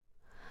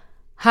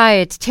Hi,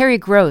 it's Terry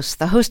Gross,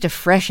 the host of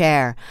Fresh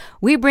Air.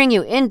 We bring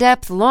you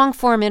in-depth,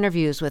 long-form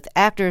interviews with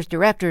actors,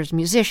 directors,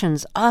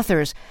 musicians,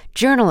 authors,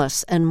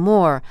 journalists, and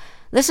more.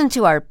 Listen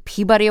to our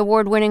Peabody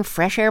Award-winning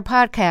Fresh Air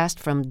podcast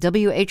from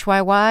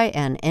WHYY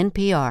and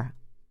NPR.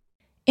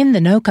 In the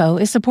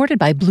NoCo is supported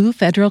by Blue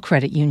Federal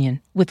Credit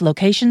Union, with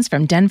locations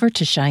from Denver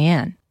to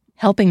Cheyenne,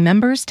 helping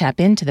members tap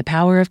into the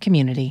power of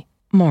community.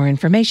 More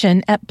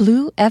information at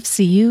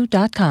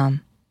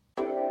bluefcu.com.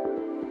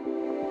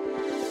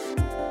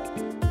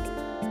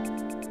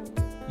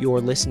 You're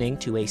listening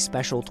to a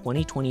special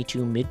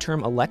 2022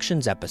 midterm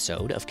elections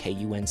episode of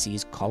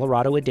KUNC's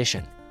Colorado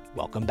Edition.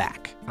 Welcome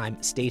back.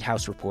 I'm State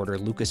House reporter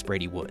Lucas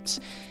Brady Woods.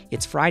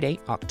 It's Friday,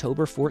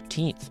 October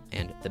 14th,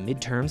 and the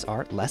midterms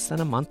are less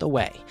than a month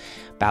away.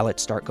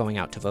 Ballots start going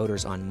out to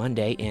voters on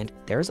Monday, and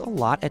there's a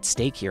lot at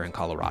stake here in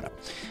Colorado.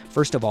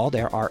 First of all,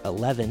 there are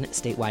 11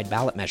 statewide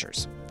ballot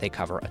measures. They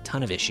cover a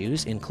ton of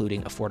issues,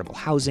 including affordable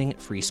housing,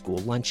 free school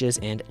lunches,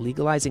 and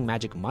legalizing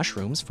magic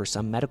mushrooms for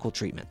some medical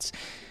treatments.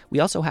 We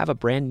also have a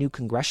brand new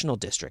congressional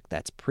district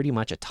that's pretty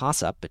much a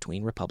toss-up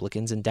between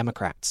Republicans and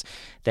Democrats.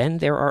 Then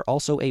there are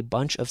also a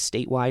bunch of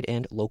statewide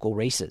and local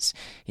races.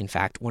 In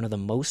fact, one of the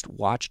most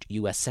watched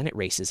U.S. Senate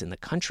races in the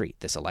country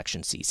this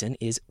election season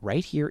is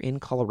right here in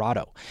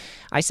Colorado.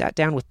 I sat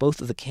down with both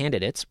of the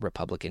candidates,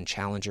 Republican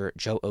challenger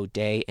Joe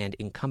O'Dea and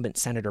incumbent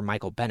Senator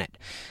Michael Bennet.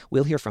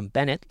 We'll hear from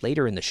Bennet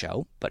later in the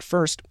show, but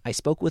first, I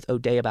spoke with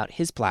O'Dea about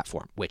his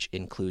platform, which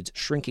includes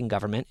shrinking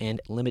government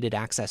and limited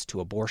access to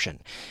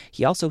abortion.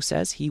 He also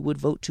says he would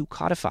vote to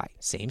codify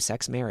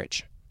same-sex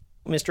marriage.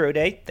 Mr.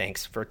 O'Dea,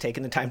 thanks for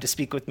taking the time to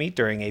speak with me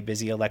during a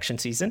busy election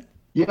season.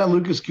 Yeah,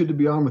 Lucas, good to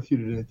be on with you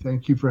today.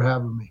 Thank you for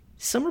having me.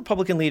 Some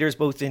Republican leaders,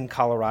 both in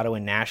Colorado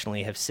and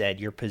nationally, have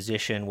said your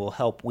position will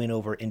help win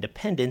over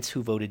independents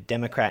who voted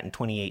Democrat in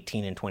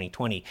 2018 and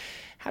 2020.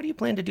 How do you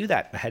plan to do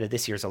that ahead of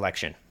this year's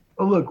election?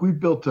 Well, look, we've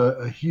built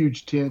a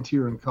huge tent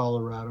here in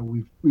Colorado.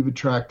 We've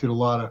attracted a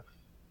lot of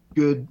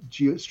good,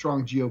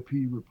 strong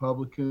GOP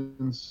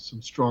Republicans,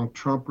 some strong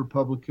Trump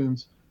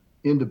Republicans,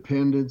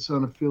 independents,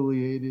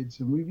 unaffiliated,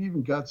 and we've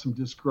even got some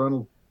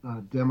disgruntled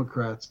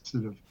Democrats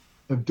that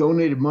have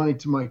donated money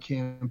to my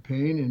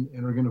campaign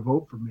and are going to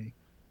vote for me.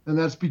 And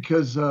that's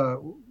because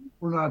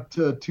we're not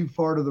too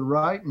far to the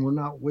right and we're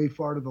not way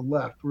far to the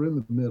left. We're in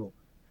the middle.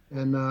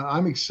 And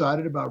I'm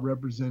excited about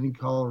representing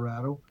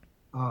Colorado.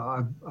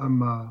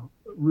 I'm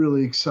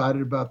really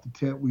excited about the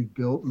tent we've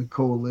built and the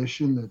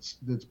coalition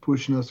that's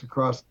pushing us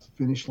across the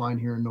finish line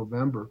here in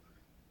November.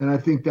 And I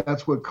think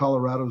that's what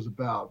Colorado's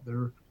about.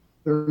 They're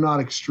not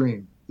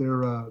extreme.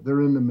 They're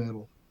in the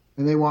middle,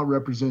 and they want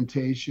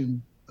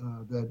representation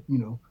that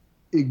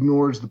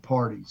ignores the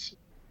parties.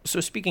 So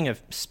speaking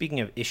of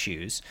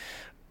issues,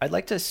 I'd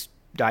like to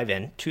dive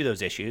into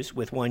those issues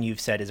with one you've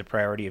said is a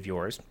priority of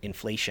yours: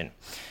 inflation.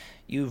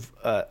 You've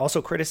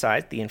also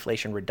criticized the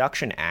Inflation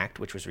Reduction Act,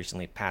 which was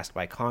recently passed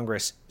by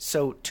Congress.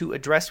 So to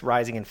address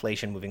rising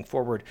inflation moving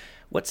forward,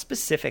 what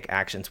specific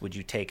actions would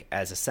you take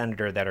as a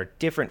senator that are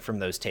different from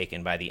those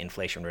taken by the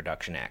Inflation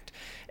Reduction Act?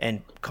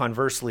 And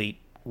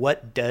conversely,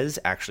 what does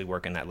actually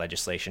work in that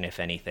legislation, if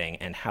anything,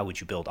 and how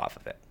would you build off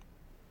of it?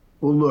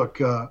 Well,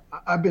 look,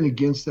 I've been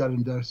against that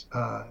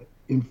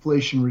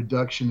Inflation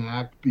Reduction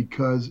Act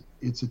because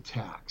it's a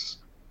tax.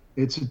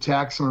 It's a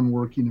tax on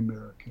working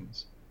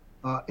Americans.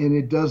 And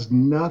it does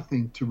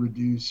nothing to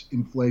reduce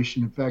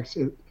inflation. In fact,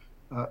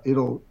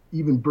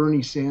 even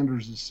Bernie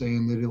Sanders is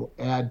saying that it'll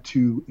add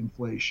to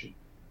inflation.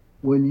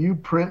 When you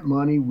print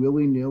money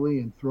willy-nilly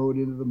and throw it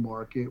into the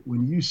market,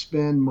 when you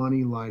spend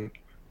money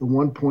like the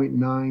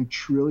 $1.9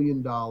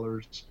 trillion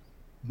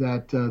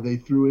that they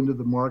threw into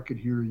the market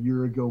here a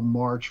year ago,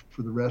 March,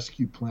 for the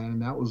rescue plan,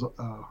 and that was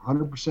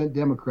 100%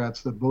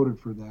 Democrats that voted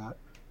for that.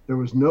 There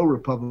was no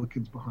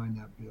Republicans behind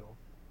that bill.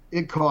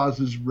 It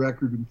causes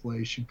record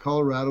inflation.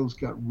 Colorado's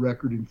got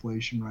record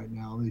inflation right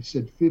now. They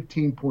said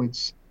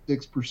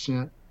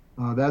 15.6%.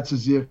 That's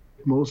as if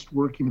most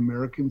working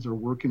Americans are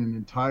working an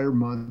entire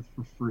month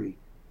for free.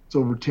 It's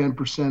over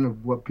 10%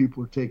 of what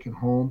people are taking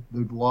home.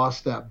 They've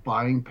lost that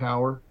buying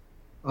power.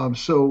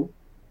 So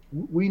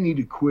we need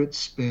to quit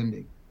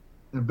spending.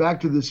 And back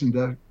to this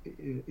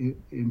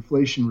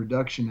Inflation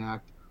Reduction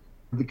Act,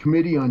 the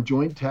Committee on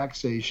Joint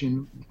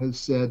Taxation has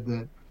said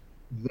that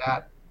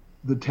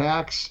the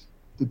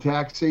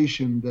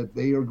taxation that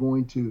they are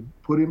going to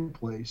put in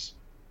place,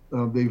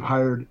 they've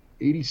hired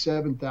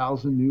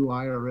 87,000 new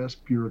IRS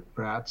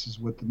bureaucrats is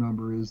what the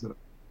number is that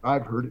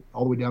I've heard,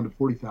 all the way down to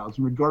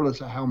 40,000, regardless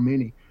of how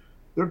many.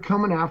 They're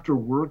coming after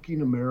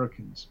working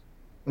Americans,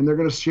 and they're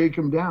going to shake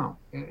them down.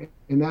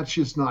 And that's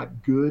just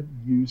not good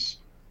use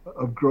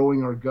of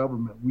growing our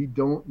government. We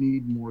don't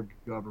need more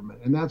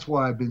government. And that's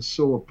why I've been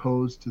so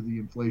opposed to the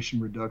Inflation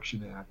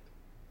Reduction Act.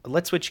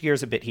 Let's switch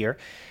gears a bit here.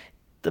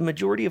 The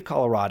majority of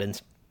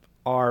Coloradans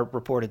are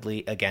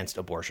reportedly against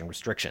abortion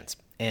restrictions.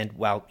 And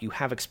while you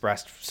have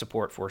expressed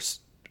support for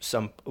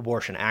some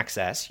abortion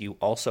access, you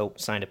also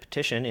signed a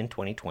petition in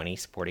 2020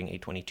 supporting a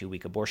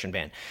 22-week abortion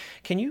ban.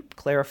 Can you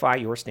clarify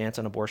your stance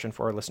on abortion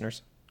for our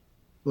listeners?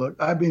 Look,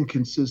 I've been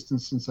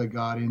consistent since I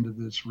got into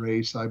this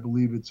race. I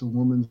believe it's a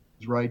woman's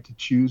right to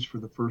choose for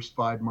the first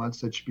 5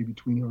 months. That should be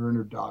between her and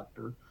her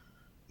doctor.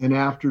 And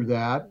after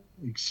that,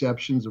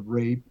 exceptions of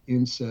rape,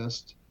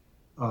 incest,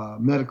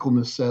 medical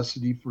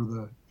necessity for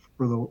the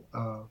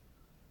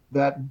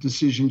that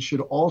decision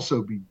should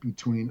also be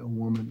between a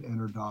woman and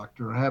her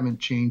doctor. I haven't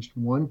changed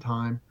one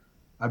time.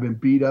 I've been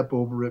beat up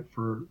over it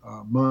for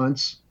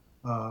months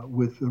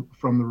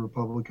from the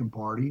Republican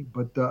Party,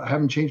 but I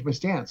haven't changed my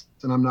stance,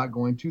 and I'm not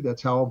going to.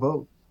 That's how I'll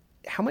vote.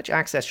 How much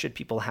access should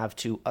people have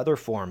to other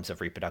forms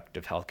of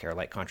reproductive health care,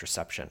 like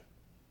contraception?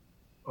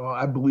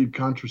 I believe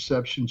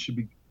contraception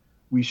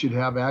we should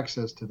have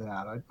access to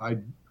that. I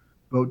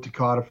vote to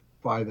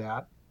codify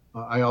that.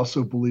 I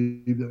also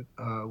believe that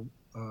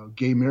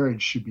gay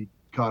marriage should be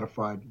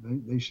codified.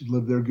 They should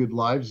live their good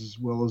lives as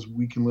well as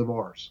we can live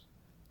ours.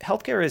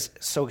 Healthcare is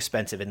so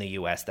expensive in the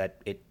U.S.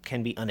 that it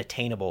can be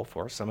unattainable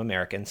for some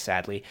Americans,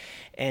 sadly.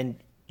 And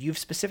you've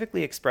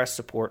specifically expressed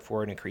support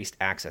for an increased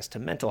access to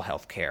mental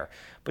health care,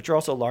 but you're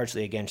also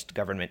largely against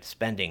government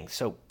spending.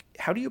 So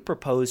how do you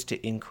propose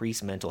to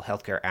increase mental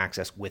health care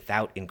access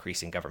without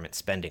increasing government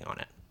spending on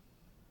it?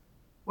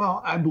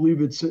 Well, I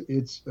believe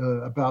it's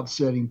about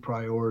setting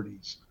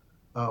priorities.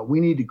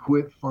 We need to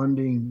quit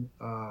funding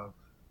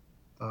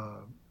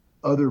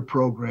other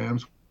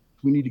programs.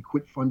 We need to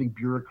quit funding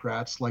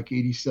bureaucrats like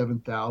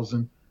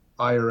 87,000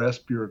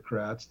 IRS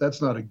bureaucrats. That's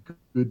not a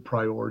good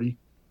priority.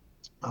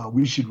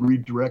 We should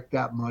redirect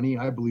that money.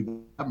 I believe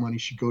that money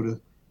should go to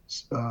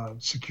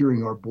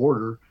securing our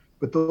border.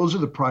 But those are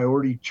the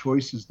priority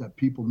choices that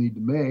people need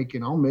to make,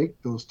 and I'll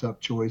make those tough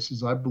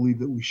choices. I believe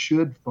that we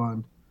should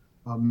fund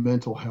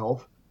mental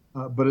health,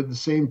 but at the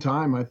same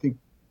time, I think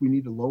we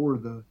need to lower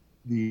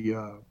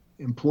the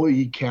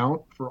employee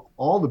count for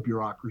all the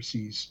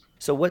bureaucracies.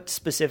 So what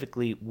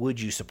specifically would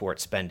you support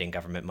spending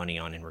government money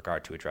on in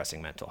regard to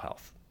addressing mental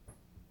health?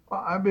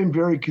 I've been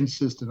very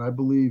consistent. I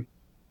believe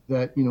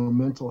that,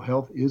 mental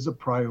health is a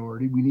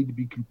priority. We need to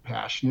be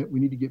compassionate.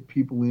 We need to get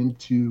people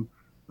into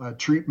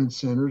treatment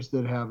centers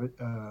that have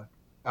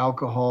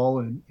alcohol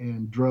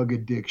and drug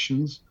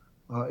addictions.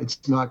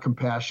 It's not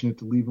compassionate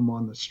to leave them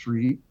on the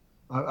street.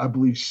 I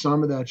believe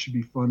some of that should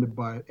be funded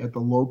at the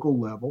local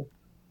level.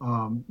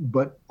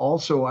 But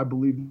also, I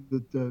believe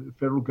that the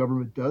federal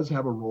government does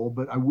have a role,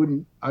 but I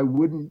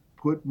wouldn't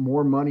put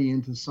more money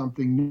into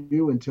something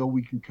new until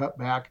we can cut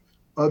back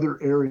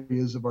other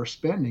areas of our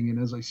spending. And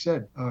as I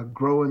said,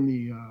 growing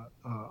the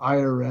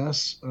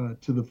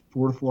IRS to the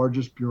fourth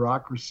largest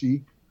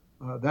bureaucracy,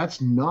 that's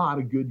not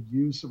a good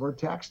use of our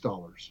tax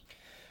dollars.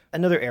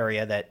 Another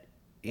area that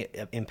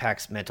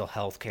impacts mental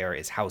health care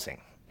is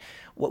housing.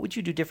 What would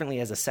you do differently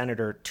as a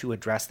senator to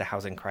address the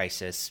housing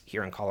crisis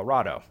here in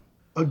Colorado?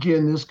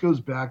 Again, this goes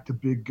back to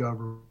big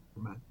government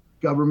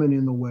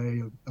in the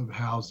way of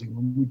housing.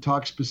 When we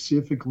talk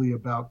specifically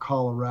about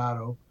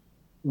Colorado,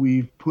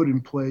 we've put in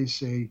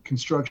place a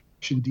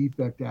Construction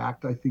Defect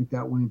Act. I think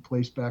that went in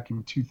place back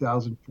in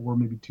 2004,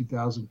 maybe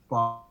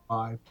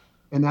 2005.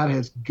 And that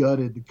has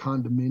gutted the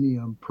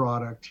condominium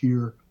product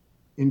here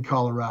in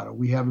Colorado.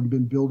 We haven't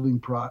been building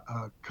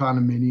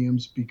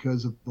condominiums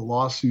because of the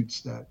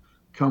lawsuits that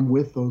come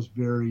with those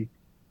very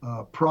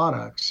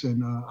products.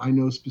 And I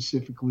know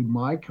specifically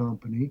my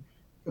company,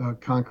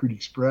 Concrete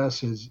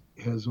Express, has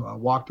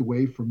walked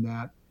away from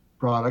that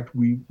product.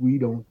 We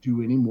don't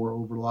do any more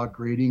overlog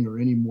grading or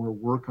any more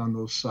work on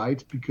those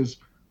sites because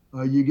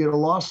you get a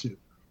lawsuit.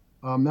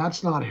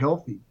 That's not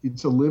healthy.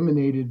 It's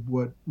eliminated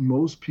what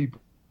most people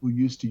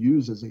used to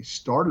use as a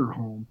starter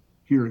home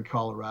here in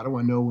Colorado.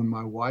 I know when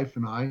my wife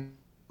and I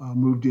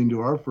moved into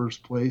our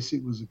first place,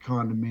 it was a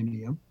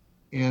condominium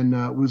and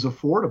it was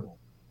affordable.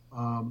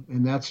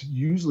 And that's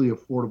usually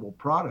affordable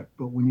product.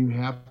 But when you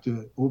have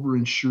to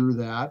overinsure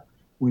that,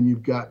 when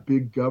you've got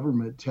big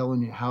government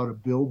telling you how to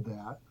build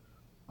that,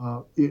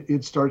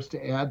 it starts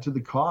to add to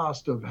the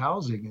cost of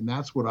housing. And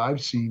that's what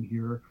I've seen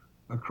here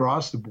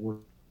across the board.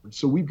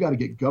 So we've got to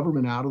get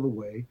government out of the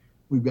way.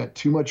 We've got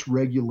too much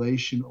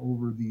regulation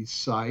over these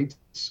sites,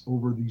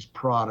 over these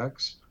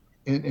products.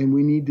 And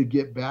we need to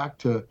get back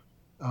to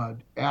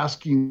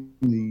asking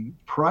the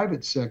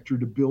private sector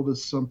to build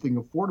us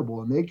something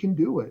affordable. And they can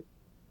do it.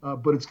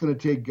 But it's going to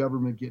take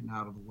government getting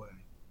out of the way.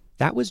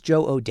 That was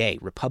Joe O'Dea,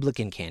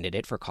 Republican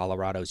candidate for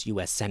Colorado's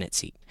U.S. Senate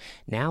seat.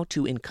 Now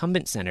to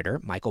incumbent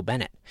Senator Michael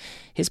Bennet.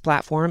 His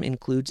platform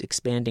includes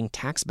expanding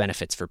tax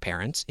benefits for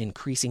parents,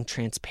 increasing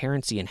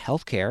transparency in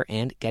health care,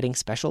 and getting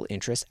special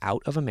interests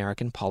out of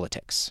American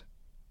politics.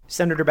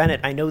 Senator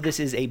Bennet, I know this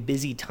is a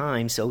busy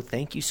time, so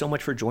thank you so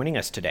much for joining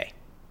us today.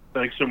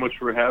 Thanks so much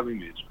for having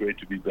me. It's great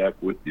to be back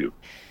with you.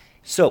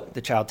 So,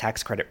 the Child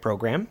Tax Credit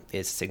Program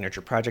is a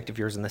signature project of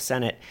yours in the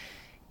Senate.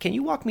 Can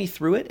you walk me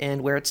through it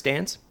and where it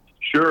stands?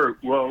 Sure.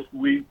 Well,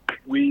 we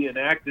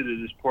enacted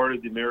it as part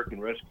of the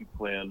American Rescue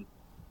Plan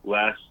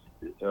last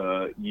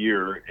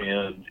year,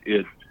 and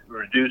it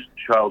reduced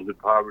childhood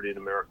poverty in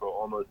America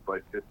almost by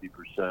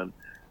 50%.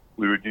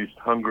 We reduced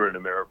hunger in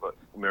America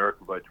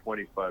by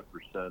 25%,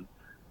 and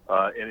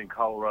in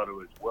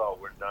Colorado as well,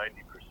 where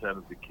 90%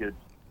 of the kids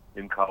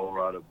in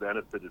Colorado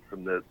benefited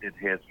from the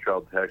enhanced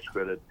child tax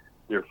credit.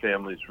 Their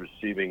families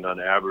receiving on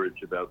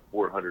average about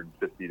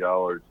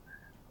 $450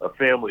 a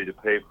family to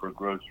pay for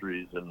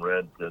groceries and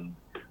rent and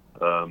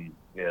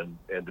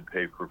to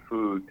pay for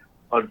food.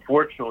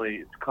 Unfortunately,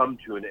 it's come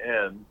to an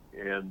end,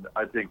 and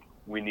I think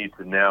we need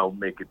to now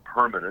make it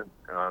permanent.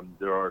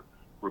 There are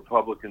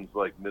Republicans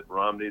like Mitt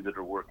Romney that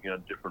are working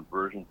on different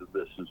versions of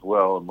this as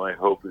well, and my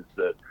hope is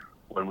that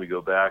when we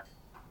go back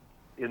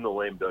in the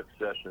lame duck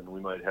session, we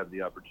might have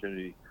the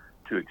opportunity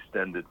to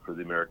extend it for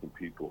the American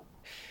people.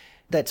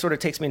 That sort of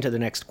takes me into the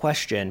next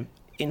question.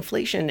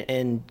 Inflation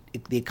and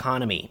the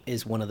economy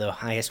is one of the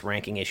highest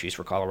ranking issues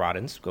for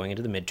Coloradans going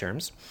into the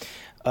midterms.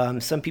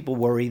 Some people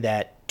worry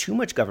that too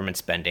much government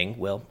spending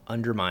will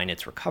undermine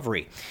its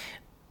recovery.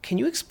 Can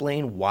you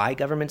explain why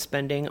government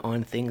spending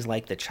on things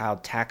like the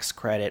child tax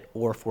credit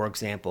or, for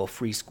example,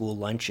 free school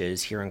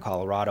lunches here in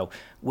Colorado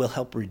will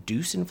help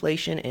reduce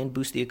inflation and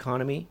boost the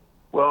economy?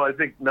 Well, I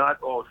think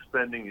not all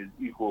spending is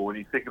equal. When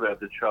you think about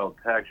the child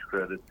tax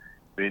credit,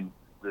 I mean,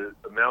 the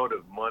amount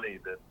of money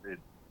that it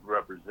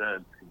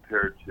represents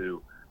compared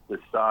to the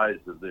size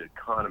of the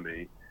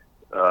economy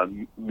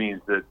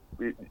means that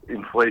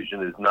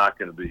inflation is not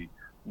going to be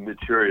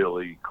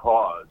materially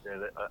caused.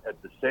 And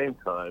at the same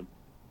time,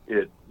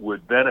 it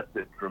would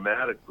benefit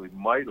dramatically,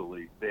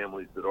 mightily,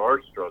 families that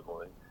are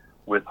struggling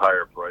with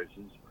higher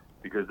prices,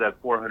 because that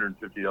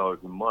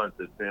 $450 a month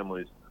that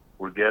families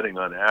were getting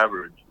on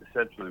average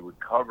essentially would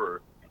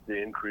cover the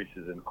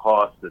increases in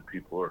costs that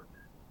people are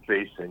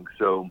facing.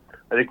 So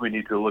I think we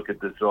need to look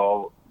at this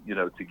all,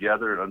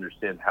 together and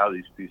understand how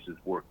these pieces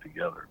work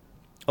together.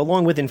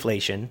 Along with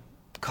inflation,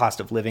 the cost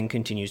of living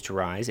continues to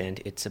rise,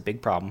 and it's a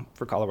big problem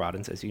for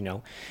Coloradans, as you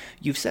know.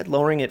 You've said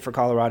lowering it for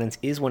Coloradans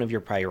is one of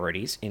your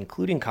priorities,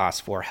 including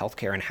costs for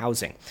healthcare and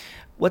housing.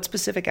 What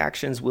specific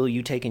actions will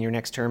you take in your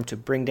next term to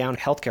bring down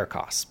healthcare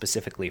costs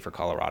specifically for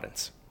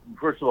Coloradans?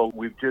 First of all,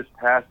 we've just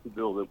passed a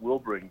bill that will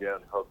bring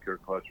down healthcare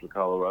costs for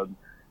Coloradans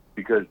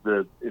because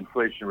the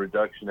Inflation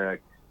Reduction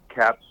Act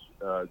caps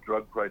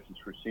drug prices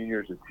for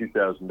seniors at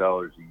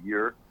 $2,000 a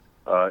year.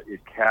 It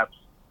caps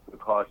the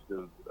cost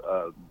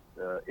of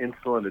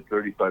insulin at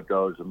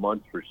 $35 a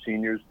month for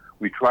seniors.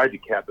 We tried to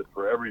cap it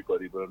for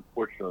everybody, but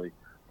unfortunately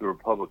the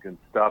Republicans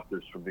stopped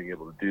us from being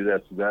able to do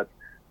that. So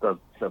that's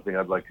something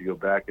I'd like to go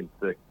back and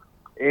fix.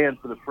 And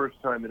for the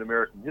first time in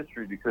American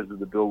history, because of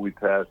the bill we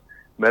passed,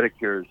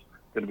 Medicare is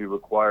going to be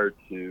required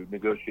to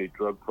negotiate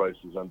drug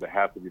prices on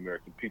behalf of the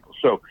American people.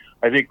 So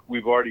I think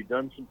we've already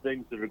done some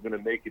things that are going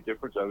to make a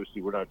difference.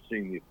 Obviously, we're not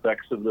seeing the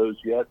effects of those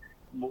yet.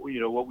 What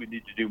we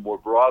need to do more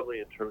broadly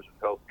in terms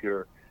of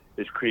healthcare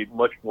is create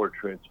much more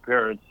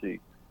transparency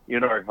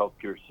in our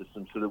healthcare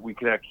system so that we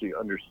can actually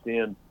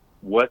understand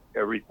what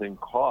everything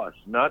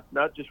costs, not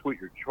just what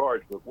you're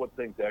charged, but what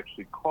things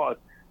actually cost.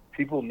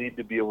 People need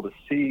to be able to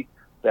see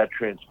that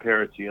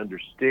transparency,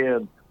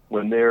 understand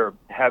when they're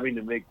having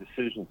to make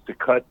decisions to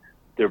cut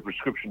their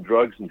prescription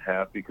drugs in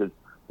half because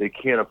they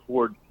can't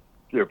afford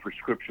their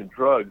prescription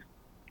drugs.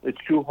 It's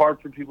too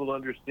hard for people to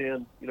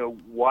understand,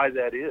 why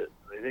that is.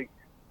 I think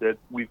that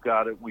we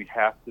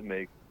have to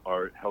make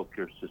our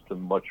healthcare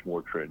system much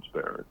more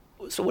transparent.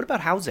 So what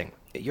about housing?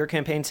 Your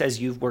campaign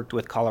says you've worked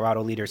with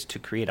Colorado leaders to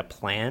create a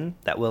plan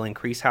that will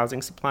increase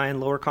housing supply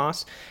and lower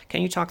costs.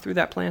 Can you talk through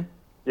that plan?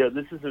 Yeah,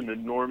 this is an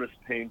enormous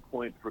pain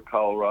point for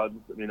Coloradans.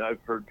 I mean,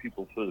 I've heard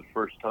people for the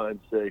first time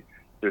say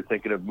they're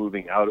thinking of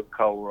moving out of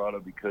Colorado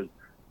because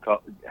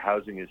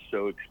housing is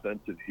so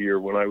expensive here.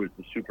 When I was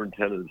the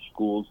superintendent of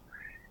schools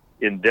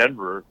in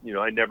Denver,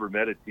 I never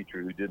met a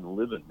teacher who didn't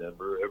live in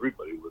Denver.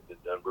 Everybody lived in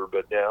Denver.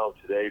 But now,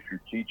 today, if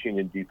you're teaching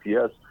in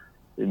DPS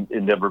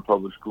in Denver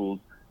public schools,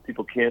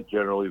 people can't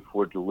generally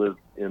afford to live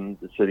in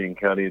the city and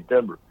county of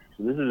Denver.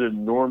 So this is an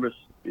enormous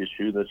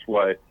issue. That's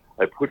why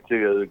I put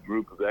together a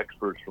group of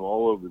experts from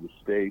all over the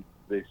state.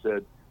 They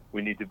said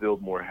we need to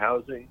build more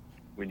housing.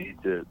 We need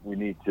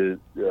to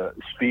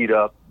speed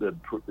up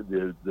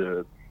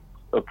the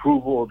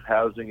approval of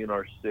housing in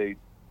our state,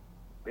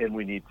 and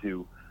we need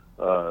to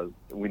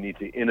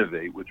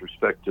innovate with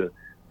respect to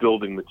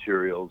building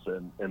materials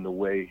and the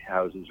way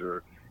houses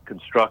are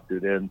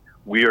constructed. And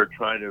we are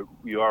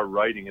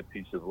writing a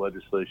piece of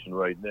legislation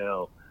right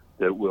now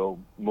that will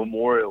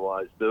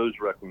memorialize those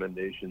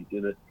recommendations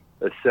in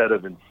a set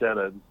of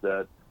incentives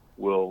that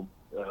will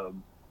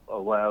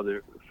allow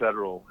the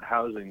federal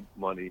housing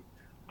money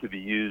to be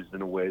used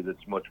in a way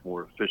that's much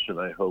more efficient,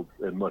 I hope,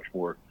 and much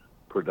more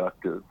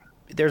productive.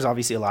 There's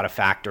obviously a lot of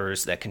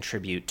factors that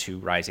contribute to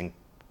rising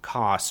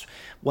costs.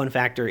 One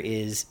factor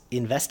is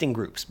investing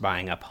groups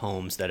buying up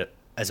homes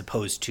as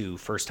opposed to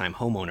first-time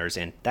homeowners,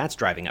 and that's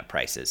driving up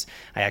prices.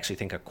 I actually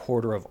think a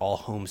quarter of all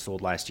homes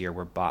sold last year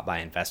were bought by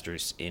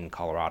investors in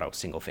Colorado,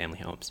 single-family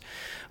homes.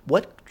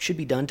 What should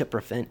be done to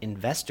prevent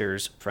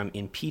investors from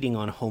impeding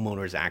on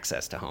homeowners'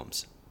 access to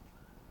homes?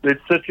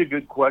 It's such a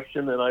good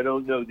question, and I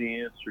don't know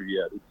the answer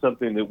yet. It's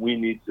something that we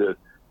need to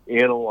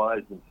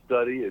analyze and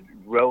study. It's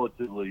a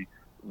relatively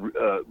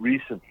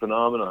recent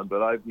phenomenon,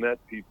 but I've met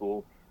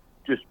people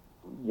just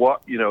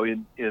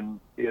in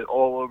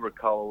all over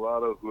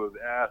Colorado who have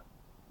asked,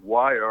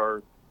 why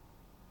are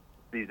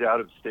these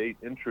out-of-state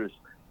interests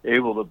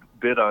able to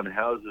bid on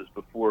houses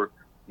before,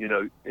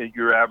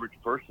 your average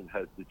person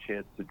has the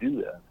chance to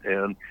do that.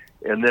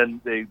 And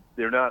then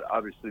they're not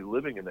obviously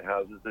living in the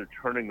houses, they're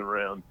turning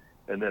around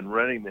and then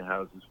renting the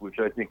houses, which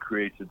I think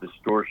creates a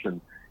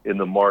distortion in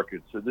the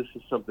market. So this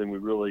is something we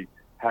really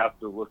have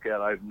to look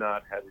at. I've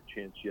not had a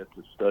chance yet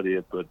to study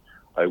it, but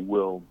I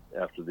will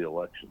after the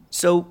election.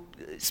 So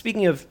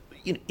speaking of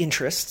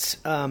interests,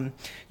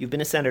 you've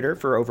been a senator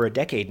for over a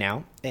decade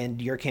now,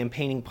 and you're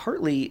campaigning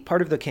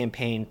part of the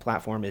campaign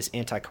platform is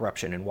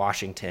anti-corruption in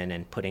Washington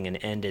and putting an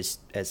end, as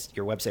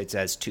your website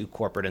says, to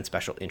corporate and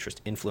special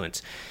interest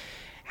influence.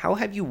 How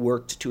have you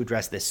worked to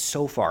address this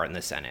so far in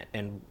the Senate,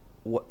 and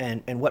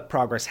what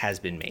progress has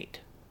been made?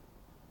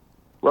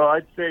 Well,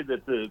 I'd say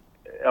that the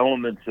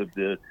elements of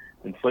the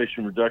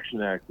Inflation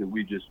Reduction Act that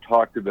we just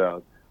talked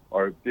about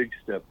are a big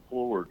step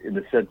forward in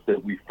the sense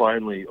that we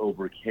finally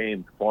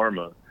overcame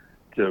pharma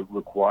to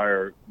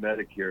require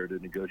Medicare to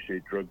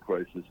negotiate drug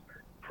prices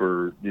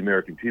for the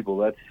American people.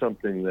 That's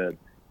something that,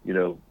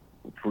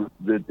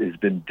 that has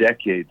been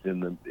decades in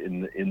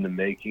the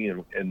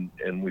making,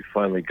 and we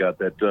finally got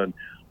that done.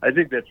 I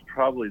think that's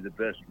probably the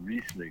best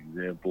recent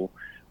example.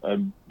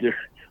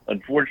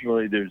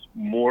 Unfortunately, there's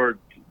more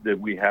that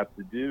we have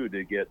to do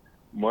to get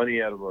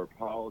money out of our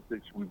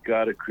politics. We've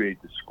got to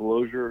create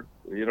disclosure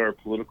in our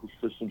political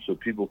system so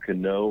people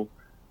can know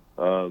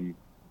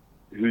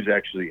who's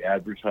actually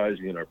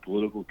advertising in our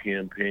political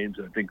campaigns.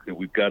 I think that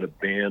we've got to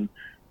ban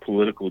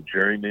political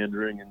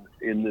gerrymandering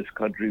in this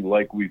country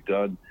like we've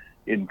done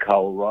in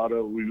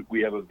Colorado.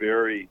 We have a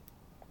very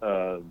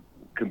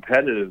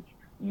competitive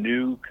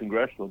new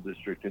congressional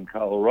district in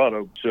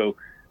Colorado. So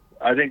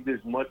I think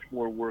there's much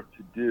more work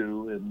to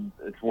do, and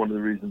it's one of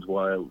the reasons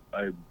why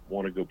I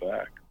want to go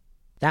back.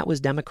 That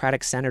was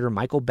Democratic Senator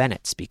Michael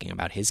Bennet speaking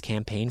about his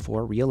campaign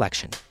for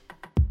re-election.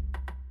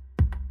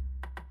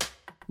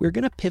 We're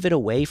going to pivot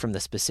away from the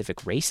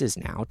specific races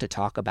now to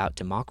talk about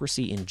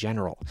democracy in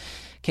general.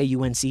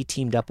 KUNC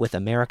teamed up with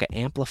America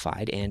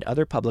Amplified and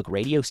other public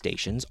radio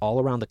stations all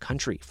around the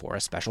country for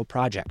a special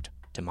project,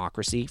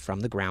 Democracy from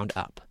the Ground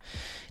Up.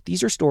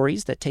 These are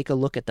stories that take a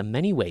look at the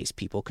many ways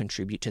people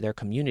contribute to their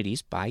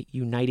communities by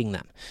uniting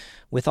them.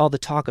 With all the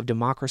talk of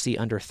democracy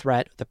under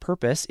threat, the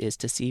purpose is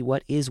to see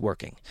what is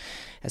working.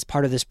 As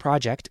part of this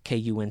project,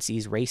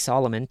 KUNC's Ray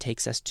Solomon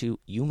takes us to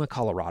Yuma,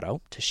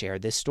 Colorado, to share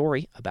this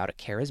story about a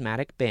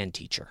charismatic band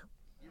teacher.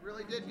 You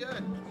really did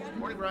good.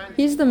 Morning, Brian.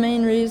 He's the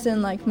main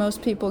reason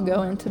most people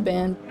go into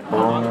band.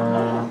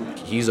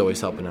 He's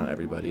always helping out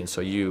everybody, and so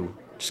you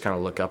just kind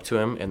of look up to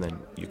him, and then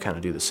you kind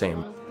of do the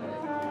same.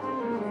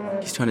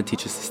 He's trying to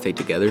teach us to stay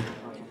together.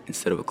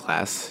 Instead of a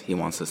class, he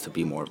wants us to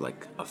be more of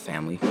like a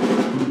family.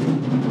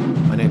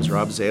 My name's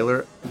Rob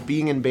Zahler.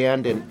 Being in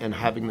band and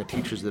having the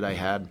teachers that I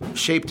had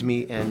shaped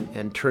me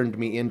and turned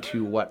me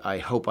into what I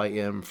hope I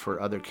am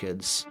for other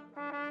kids.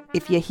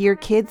 If you hear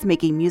kids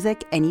making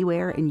music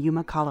anywhere in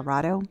Yuma,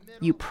 Colorado,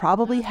 you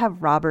probably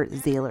have Robert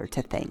Zahler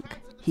to thank.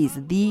 He's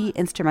the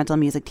instrumental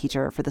music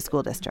teacher for the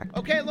school district.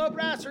 Okay, low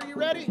brass, are you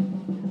ready?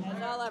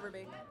 As I'll ever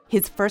be.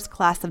 His first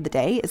class of the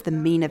day is the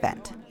main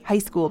event, high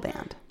school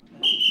band.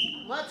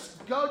 Let's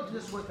go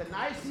just with a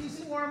nice,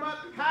 easy warm-up,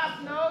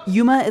 half note.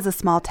 Yuma is a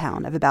small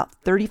town of about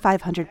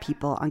 3,500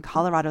 people on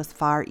Colorado's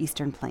far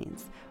eastern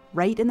plains,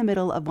 right in the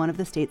middle of one of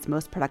the state's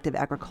most productive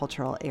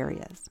agricultural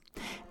areas.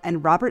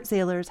 And Robert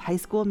Zahler's high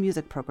school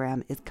music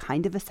program is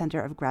kind of a center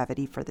of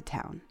gravity for the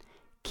town.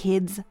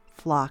 Kids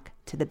flock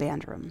to the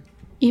band room.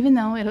 Even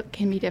though it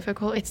can be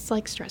difficult, it's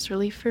like stress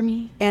relief for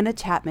me. Anna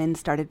Chapman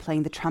started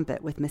playing the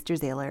trumpet with Mr.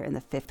 Zahler in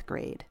the 5th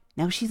grade.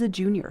 Now she's a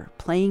junior,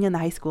 playing in the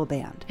high school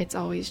band. It's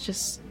always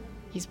just,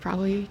 he's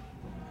probably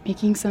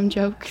making some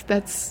joke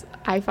that's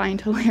I find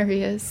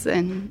hilarious,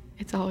 and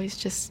it's always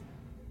just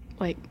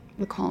like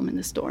the calm in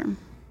the storm.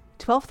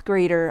 12th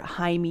grader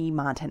Jaime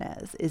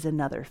Montanez is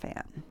another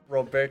fan.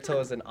 Roberto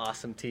is an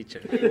awesome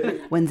teacher.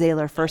 When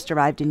Zahler first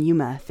arrived in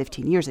Yuma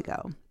 15 years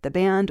ago, the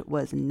band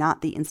was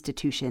not the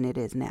institution it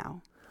is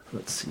now.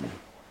 Let's see.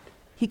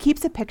 He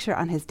keeps a picture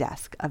on his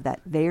desk of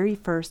that very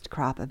first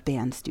crop of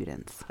band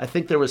students. I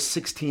think there was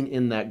 16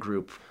 in that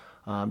group,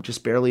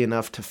 just barely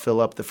enough to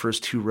fill up the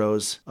first 2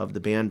 rows of the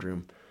band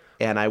room.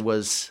 And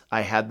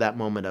I had that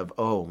moment of,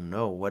 oh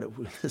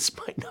no, this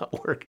might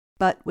not work.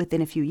 But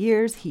within a few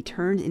years, he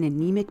turned an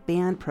anemic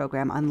band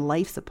program on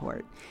life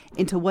support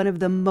into one of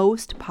the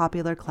most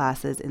popular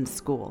classes in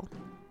school.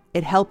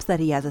 It helps that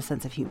he has a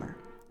sense of humor.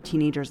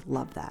 Teenagers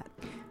love that.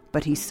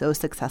 But he's so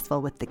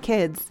successful with the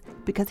kids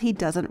because he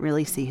doesn't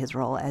really see his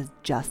role as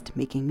just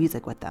making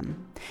music with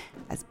them.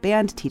 As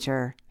band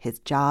teacher, his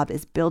job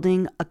is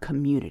building a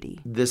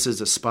community. This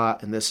is a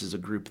spot and this is a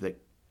group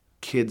that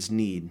kids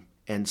need,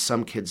 and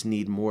some kids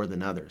need more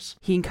than others.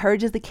 He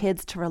encourages the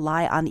kids to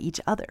rely on each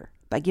other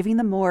by giving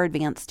the more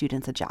advanced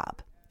students a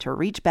job, to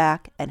reach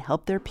back and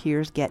help their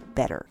peers get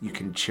better. You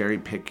can cherry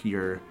pick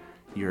your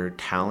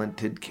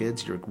talented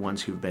kids, your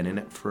ones who've been in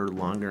it for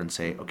longer, and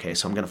say, okay,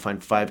 so I'm going to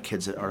find 5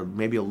 kids that are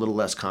maybe a little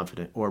less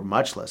confident or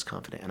much less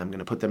confident, and I'm going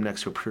to put them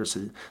next to a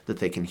person that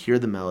they can hear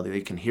the melody, they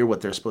can hear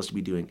what they're supposed to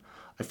be doing.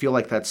 I feel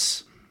like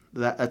that's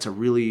that's a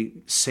really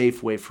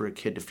safe way for a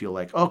kid to feel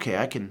like,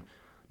 okay,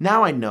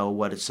 now I know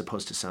what it's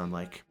supposed to sound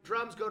like.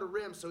 Drums go to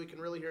rims so we can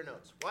really hear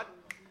notes. 1,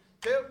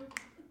 2,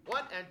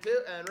 1 and 2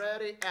 and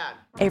ready, and.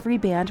 Every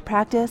band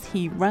practice,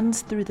 he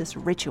runs through this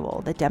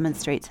ritual that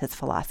demonstrates his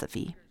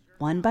philosophy.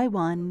 One by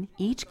one,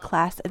 each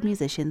class of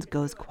musicians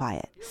goes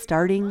quiet,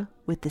 starting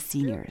with the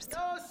seniors.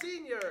 No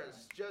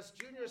seniors, just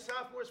juniors,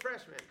 sophomores,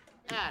 freshmen.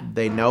 And.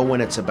 They know when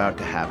it's about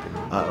to happen.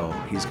 Uh-oh,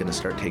 he's going to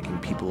start taking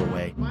people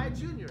away. My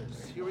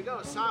juniors, here we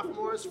go,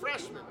 sophomores,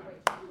 freshmen.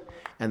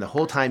 And the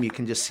whole time you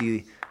can just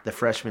see the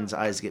freshmen's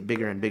eyes get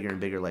bigger and bigger and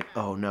bigger, like,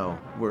 oh no,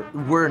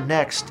 we're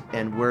next,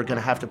 and we're going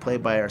to have to play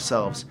by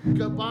ourselves.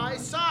 Goodbye,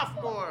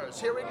 sophomores,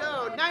 here we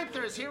go.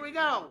 Ninthers, here we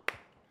go.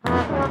 And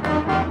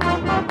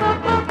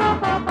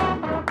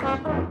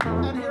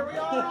here we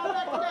are all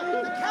back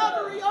together. The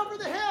cavalry over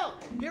the hill.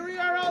 Here we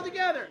are all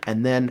together.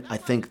 And then I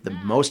think the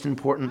most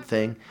important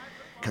thing,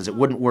 because it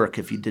wouldn't work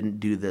if you didn't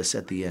do this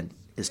at the end,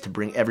 is to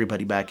bring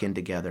everybody back in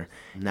together.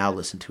 Now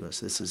listen to us.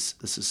 This is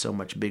so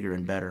much bigger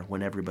and better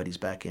when everybody's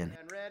back in.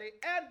 And ready,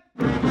 and...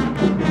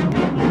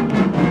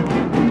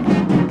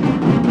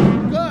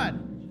 Good.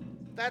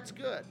 That's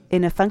good.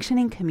 In a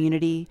functioning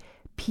community,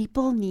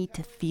 people need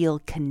to feel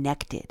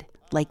connected,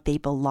 like they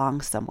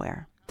belong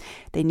somewhere.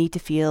 They need to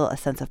feel a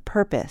sense of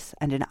purpose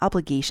and an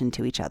obligation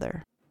to each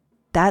other.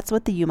 That's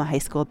what the Yuma High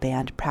School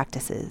Band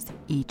practices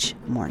each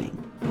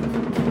morning.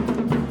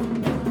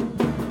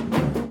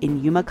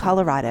 In Yuma,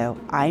 Colorado,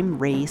 I'm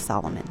Ray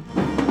Solomon.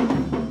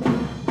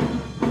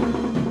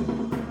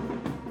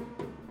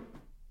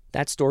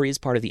 That story is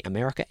part of the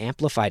America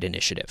Amplified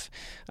initiative.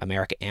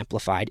 America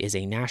Amplified is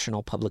a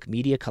national public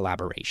media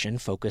collaboration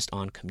focused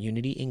on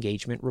community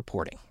engagement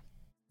reporting.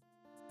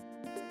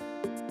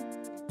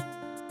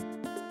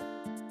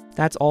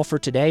 That's all for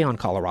today on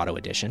Colorado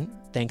Edition.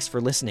 Thanks for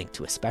listening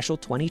to a special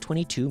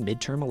 2022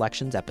 midterm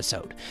elections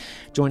episode.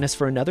 Join us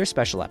for another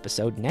special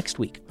episode next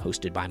week,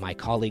 hosted by my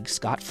colleague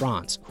Scott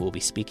Franz, who will be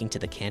speaking to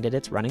the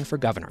candidates running for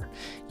governor.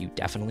 You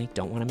definitely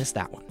don't want to miss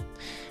that one.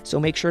 So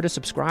make sure to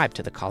subscribe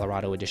to the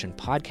Colorado Edition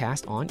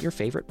podcast on your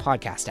favorite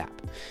podcast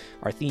app.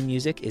 Our theme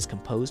music is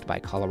composed by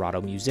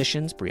Colorado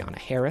musicians Brianna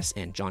Harris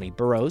and Johnny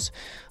Burrows.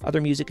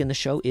 Other music in the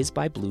show is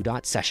by Blue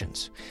Dot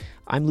Sessions.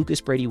 I'm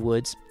Lucas Brady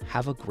Woods.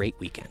 Have a great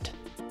weekend.